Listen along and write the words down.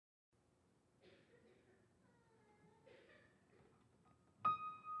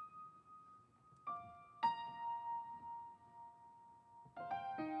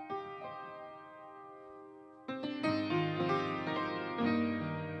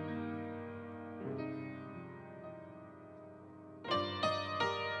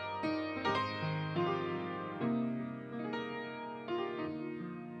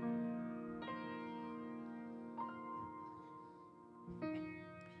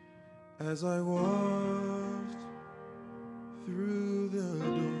As I walked through the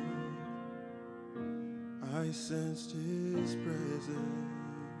door, I sensed his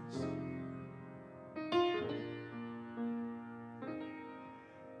presence.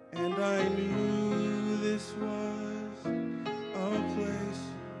 And I knew this was a place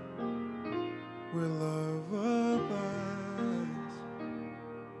where love abides.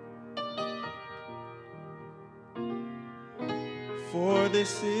 For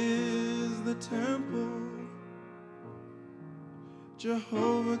this is the temple,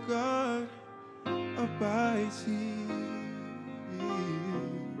 Jehovah God abides here,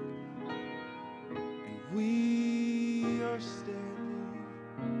 and we are standing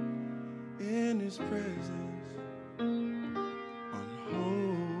in his presence on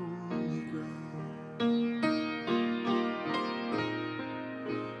holy ground.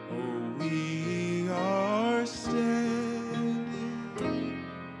 Oh, we are standing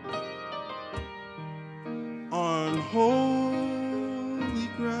on holy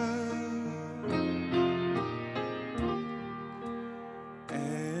ground,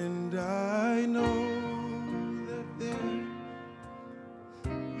 and I know that there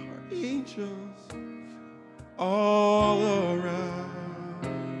are angels all around.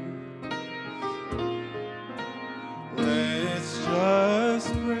 Let's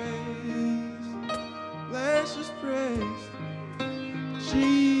just praise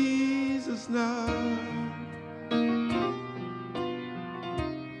Jesus now.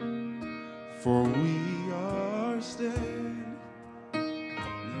 For we are standing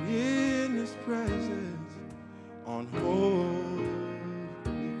in his presence on holy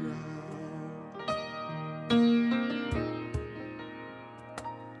ground.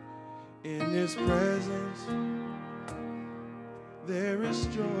 In his presence there is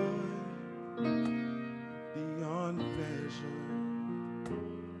joy beyond measure,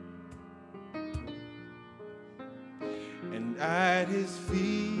 and at his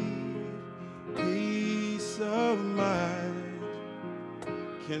feet peace of mind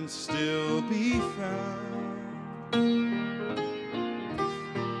can still be found.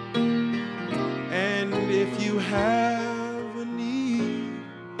 And if you have a need,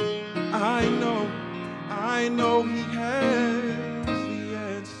 I know he has the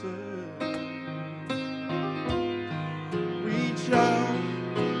answer. Reach out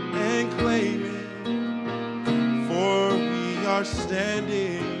and claim it, for we are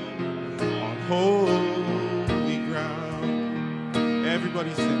standing on holy ground.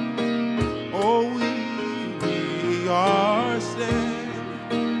 Everybody sing. Oh, we are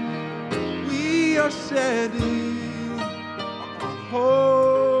standing on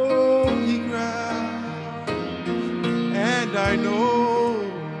holy ground, and I know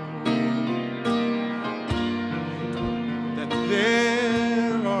that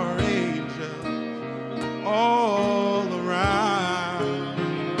there are angels all around.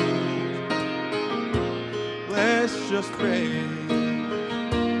 Let's just praise.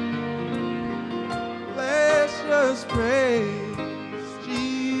 Let's just praise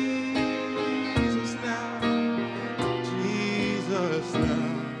Jesus now, Jesus now.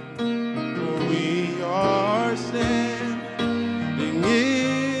 For we are standing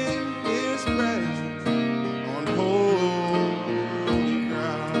in his presence on holy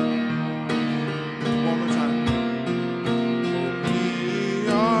ground. One more time. We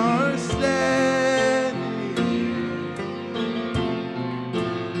are standing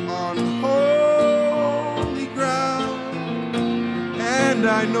on holy ground, and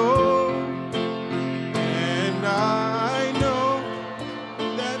I know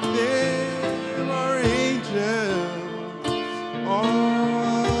that there are angels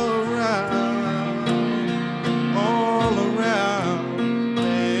all around.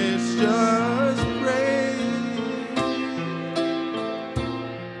 Let's just praise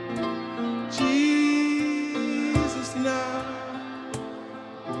Jesus now,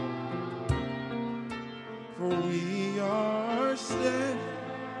 for we are standing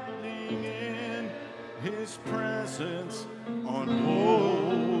in his presence on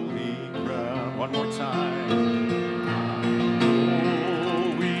holy ground. One more time.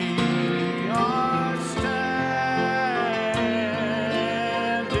 Oh, we are standing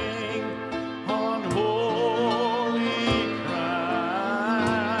on holy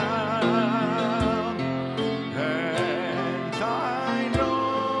ground, and I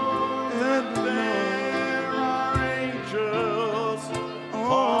know that there are angels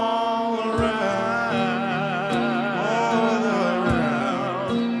all around.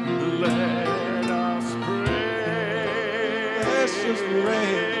 Let us pray.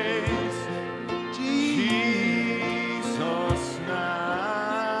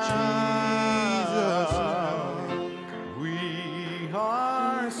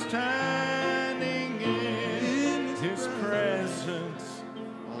 presence